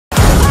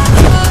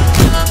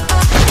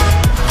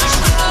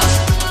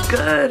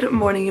Good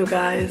morning, you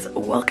guys.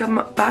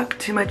 Welcome back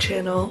to my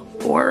channel,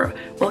 or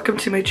welcome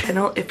to my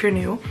channel if you're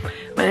new.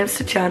 My name is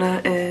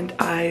Tatiana and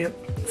I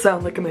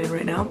sound like a man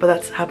right now, but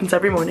that happens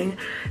every morning.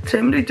 Today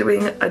I'm going to be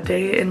doing a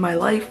day in my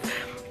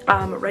life.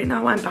 Right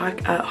now I'm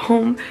back at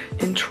home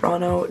in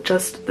Toronto.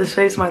 This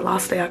day is my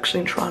last day actually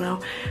in Toronto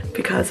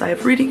because I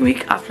have reading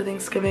week after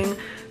Thanksgiving,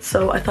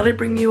 so I thought I'd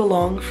bring you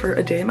along for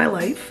a day in my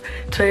life.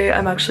 Today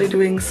I'm actually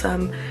doing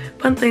some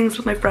fun things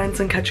with my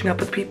friends and catching up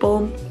with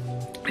people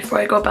before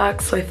I go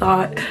back, so I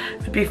thought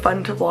it'd be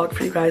fun to vlog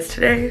for you guys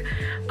today.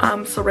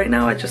 So right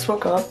now I just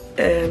woke up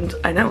and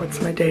I know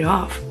it's my day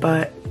off,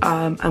 but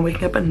I'm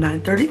waking up at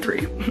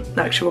 9:33.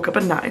 I actually woke up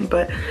at 9,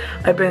 but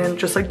I've been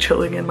just like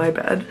chilling in my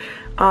bed.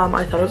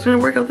 I thought I was gonna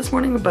work out this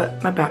morning,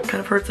 but my back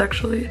kind of hurts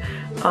actually.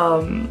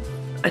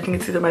 I think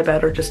it's either my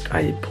bed or just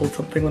I pulled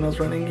something when I was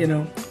running, you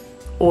know,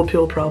 old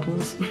people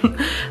problems.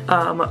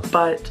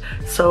 But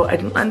so I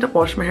didn't end up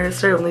washing my hair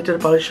yesterday. I only did a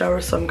body shower,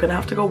 so I'm gonna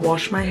have to go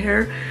wash my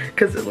hair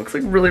because it looks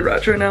like really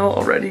retro now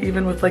already,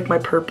 even with like my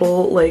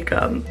purple like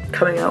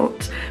coming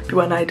out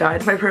when I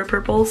dyed my hair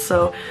purple.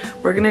 So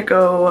we're gonna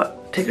go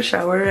take a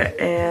shower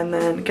and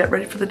then get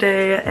ready for the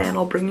day, and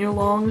I'll bring you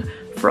along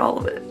for all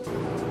of it.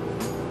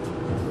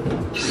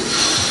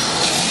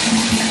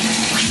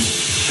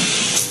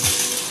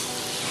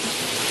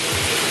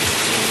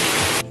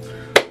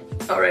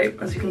 Alright,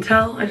 as you can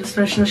tell, I just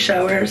finished in the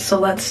shower, so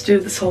let's do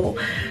this whole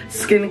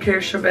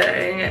skincare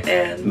shebang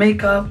and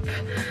makeup.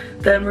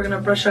 Then we're gonna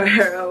brush our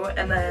hair out,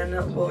 and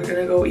then we're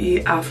gonna go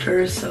eat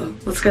after, so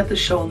let's get this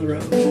show on the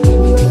road.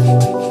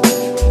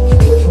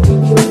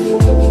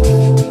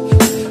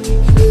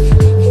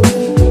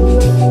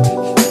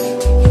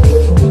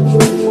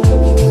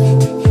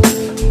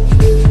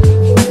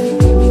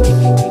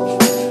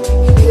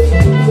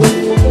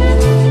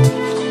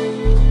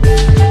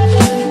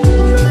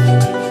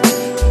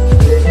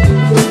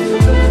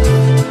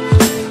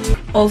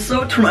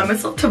 Also, to remind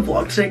myself to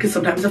vlog today, because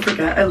sometimes I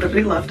forget, I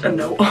literally left a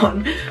note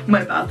on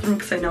my bathroom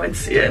because I know I'd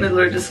see it, and it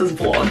literally just says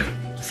vlog.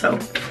 So,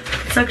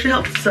 it's actually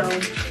helped, so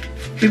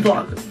we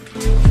vlog.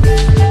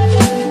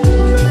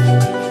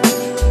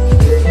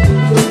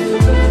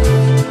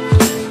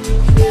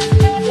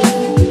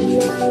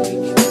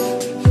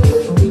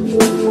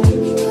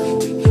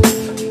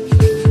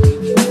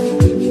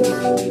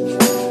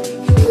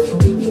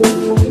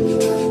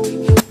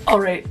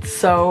 Alright,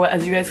 so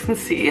as you guys can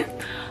see,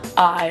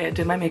 I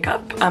did my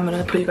makeup. I'm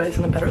gonna put you guys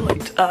in a better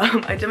light.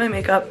 I did my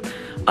makeup.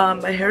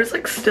 My hair is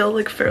like still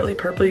like fairly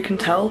purple, you can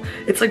tell.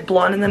 It's like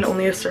blonde and then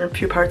only a certain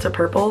few parts are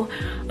purple.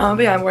 But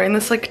yeah, I'm wearing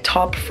this like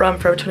top from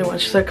Forever 21,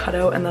 just like cut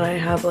out, and then I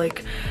have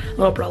like a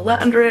little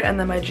bralette under it, and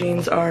then my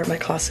jeans are my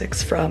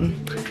classics from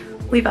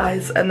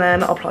Levi's, and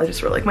then I'll probably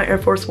just wear like my Air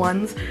Force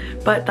Ones.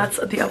 But that's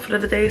the outfit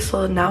of the day,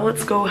 so now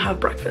let's go have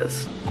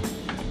breakfast.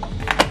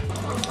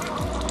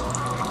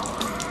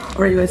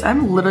 Alright, you guys,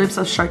 I'm literally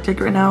obsessed with Shark Tank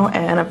right now,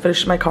 and I'm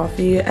finishing my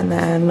coffee, and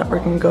then we're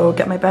gonna go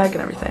get my bag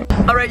and everything.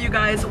 Alright, you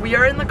guys, we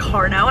are in the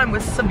car now. I'm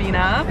with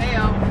Sabina.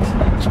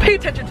 Heyo. Just pay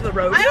attention to the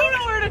road. I don't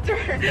know where to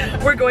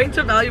turn. We're going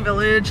to Value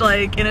Village,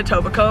 like in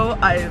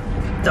Etobicoke. I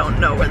don't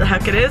know where the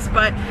heck it is,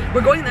 but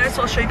we're going there,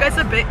 so I'll show you guys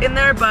a bit in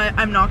there, but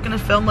I'm not gonna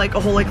film like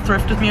a whole like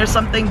thrift with me or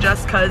something,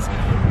 just because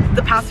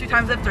the past few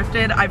times I've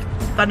thrifted, I've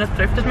done a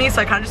thrift with me,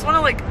 so I kind of just want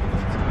to like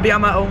be on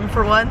my own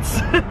for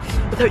once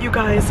without you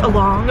guys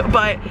along.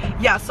 But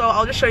yeah, so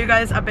I'll just show you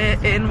guys a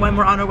bit in when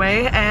we're on our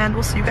way, and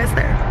we'll see you guys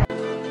there.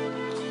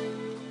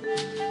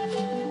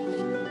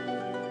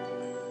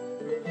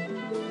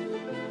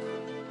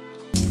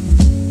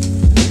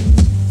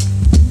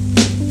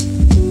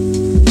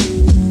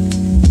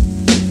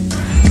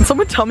 Can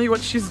someone tell me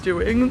what she's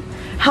doing?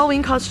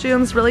 Halloween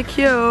costumes, really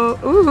cute.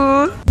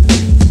 Ooh.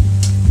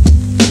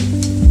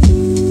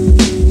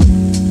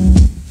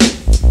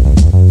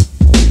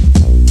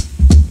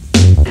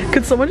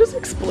 Could someone just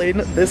explain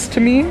this to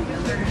me?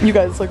 You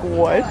guys, like,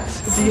 what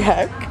the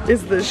heck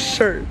is this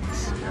shirt?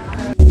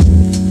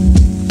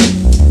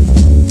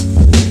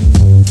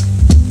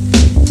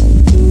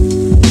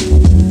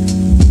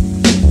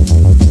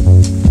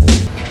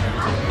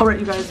 Alright,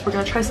 you guys, we're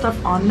gonna try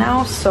stuff on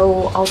now,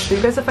 so I'll show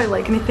you guys if I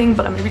like anything,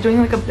 but I'm gonna be doing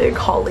like a big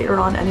haul later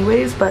on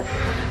anyways, but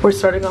we're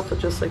starting off with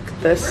just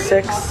like this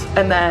 6,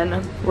 and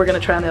then we're gonna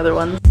try on the other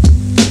ones.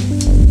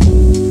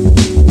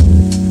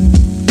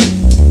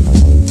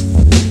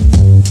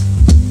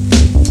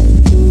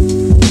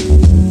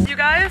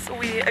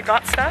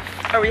 Got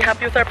stuff. Are we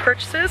happy with our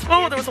purchases?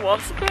 Whoa, there was a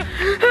wasp.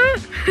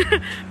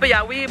 But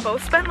yeah, we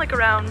both spent like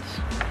around,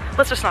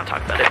 let's just not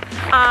talk about it.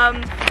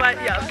 But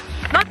yeah,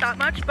 not that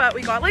much, but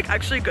we got like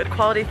actually good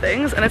quality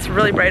things, and it's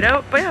really bright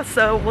out. But yeah,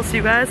 so we'll see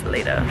you guys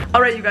later.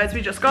 Alright, you guys,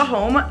 we just got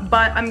home,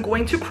 but I'm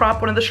going to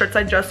crop one of the shirts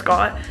I just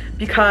got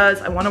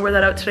because I want to wear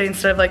that out today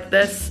instead of like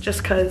this,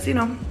 just because, you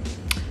know,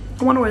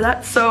 I want to wear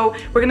that. So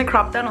we're gonna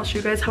crop that, and I'll show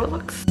you guys how it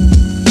looks.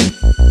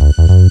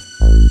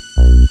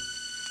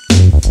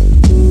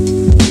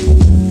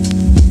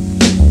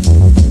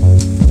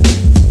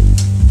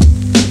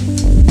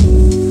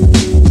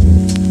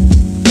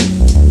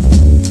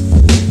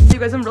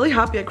 guys, I'm really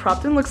happy I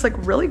cropped it. Looks like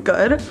really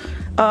good.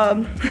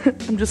 I'm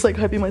just like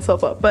hyping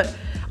myself up, but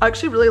I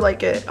actually really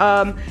like it.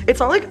 It's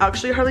not like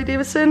actually Harley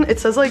Davidson. It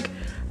says like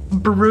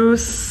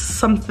Bruce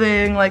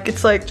something, like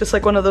it's like just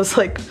like one of those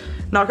like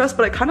knockoffs,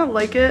 but I kind of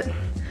like it.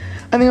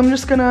 I think I'm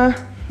just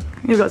gonna,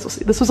 you guys will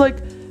see. This was like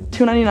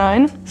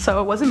 $2.99, so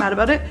I wasn't mad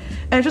about it.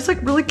 And it's just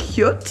like really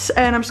cute,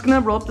 and I'm just gonna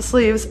roll up the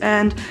sleeves,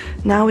 and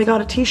now we got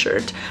a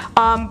t-shirt.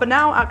 But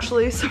now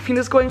actually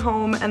Safina's going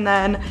home, and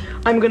then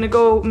I'm gonna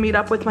go meet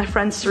up with my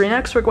friend Serena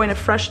because we're going to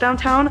Fresh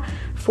downtown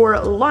for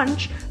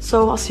lunch,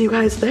 so I'll see you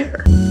guys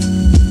there.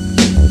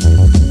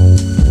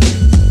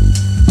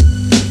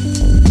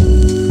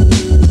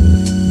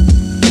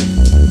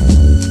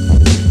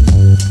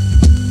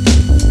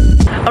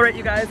 Alright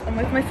you guys, I'm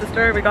with my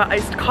sister. We got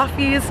iced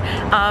coffees. You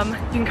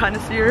can kind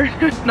of see her,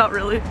 not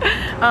really.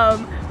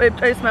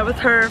 I just met with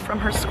her from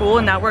her school,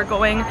 and now we're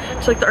going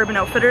to like the Urban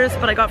Outfitters,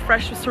 but I got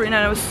Fresh with Serena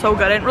and it was so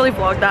good. I didn't really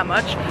vlog that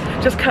much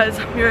just because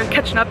we were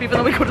catching up even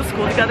though we go to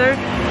school together.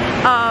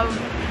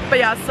 But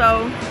yeah,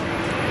 so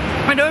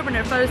I know Urban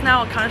Outfitters now,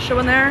 I'll kind of show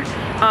in there.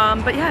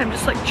 But yeah, I'm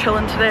just like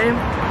chilling today,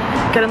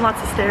 getting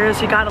lots of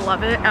stares. You gotta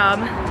love it.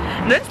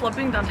 And I just love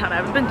being downtown. I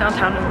haven't been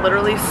downtown in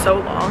literally so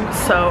long,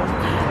 so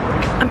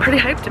I'm pretty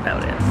hyped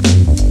about it.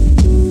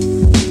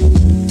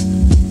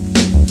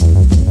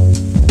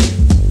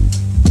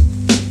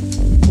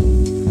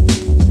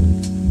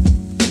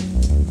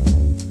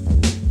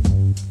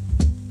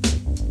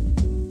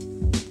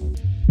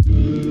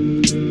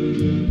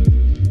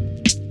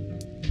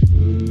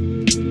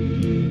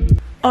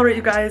 Alright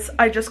you guys,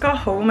 I just got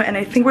home and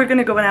I think we're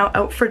gonna go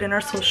out for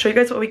dinner, so I'll show you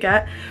guys what we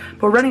get.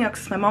 But we're running out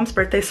because it's my mom's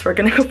birthday, so we're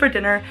gonna go for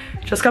dinner.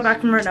 Just got back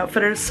from Urban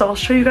Outfitters, so I'll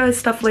show you guys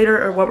stuff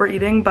later or what we're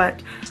eating,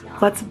 but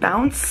let's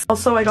bounce.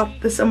 Also, I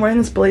got this, I'm wearing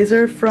this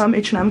blazer from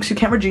H&M because you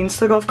can't wear jeans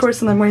to the golf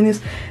course, and I'm wearing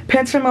these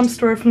pants from Mom's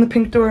store from the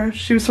pink door,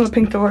 shoes from the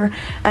pink door,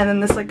 and then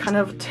this like kind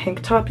of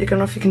tank top, I don't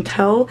know if you can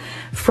tell,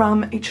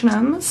 from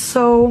H&M.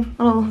 So,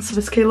 a little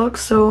sophisticated look,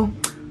 so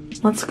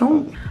let's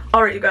go.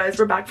 Alright you guys,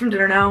 we're back from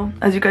dinner now.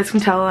 As you guys can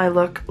tell, I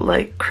look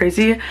like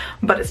crazy,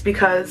 but it's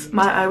because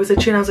my eye was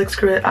itchy and I was like,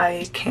 screw it,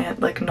 I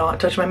can't like not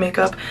touch my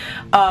makeup.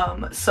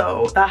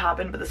 So that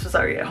happened, but this was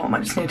already at home. I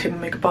just need to take my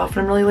makeup off and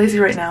I'm really lazy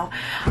right now.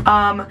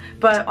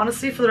 But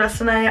honestly, for the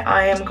rest of the night,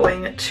 I am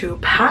going to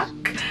pack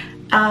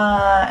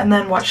and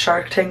then watch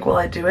Shark Tank while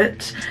I do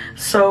it.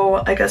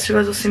 So I guess you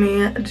guys will see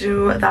me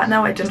do that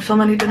now. I didn't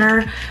film any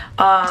dinner.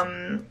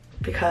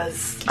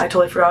 Because I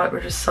totally forgot.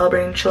 We're just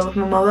celebrating, chilling with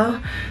my mother.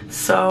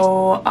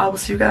 So I will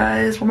see you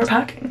guys when we're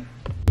packing.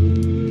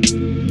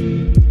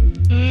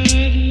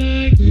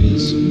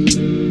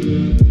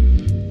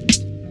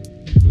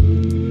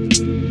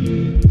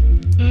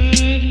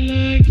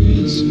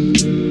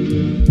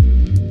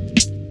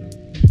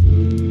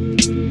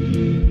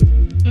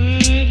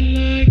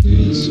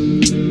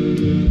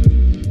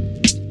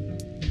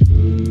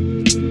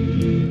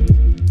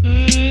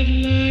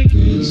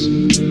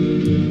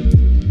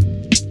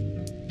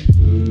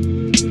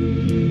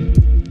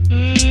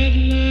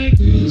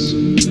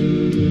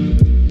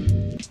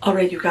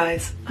 Alright you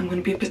guys, I'm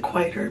gonna be a bit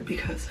quieter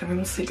because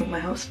everyone's sleeping in my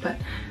house, but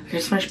I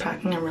just finished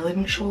packing. I really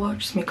didn't show a lot,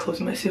 just me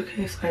closing my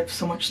suitcase. I have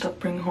so much stuff to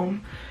bring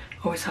home.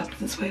 Always happens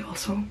this way.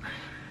 Also,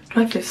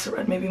 my face is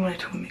red, maybe when I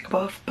took my makeup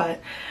off,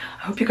 but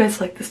I hope you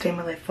guys liked this day in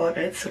my life vlog.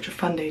 I had such a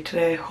fun day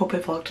today. I hope I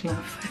vlogged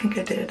enough. I think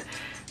I did.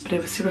 But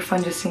it was super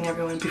fun just seeing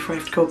everyone before I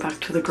have to go back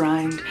to the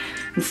grind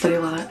and study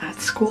a lot at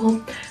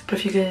school. But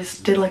if you guys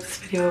did like this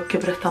video,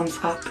 give it a thumbs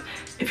up.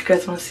 If you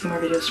guys want to see more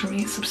videos from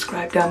me,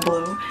 subscribe down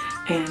below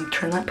and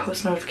turn that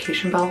post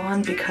notification bell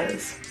on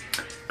because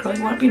girl,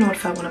 you want to be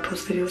notified when I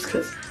post videos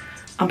because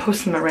I'm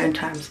posting them at random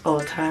times all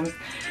the time.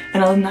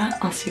 And other than that,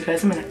 I'll see you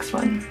guys in my next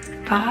one.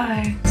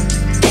 Bye!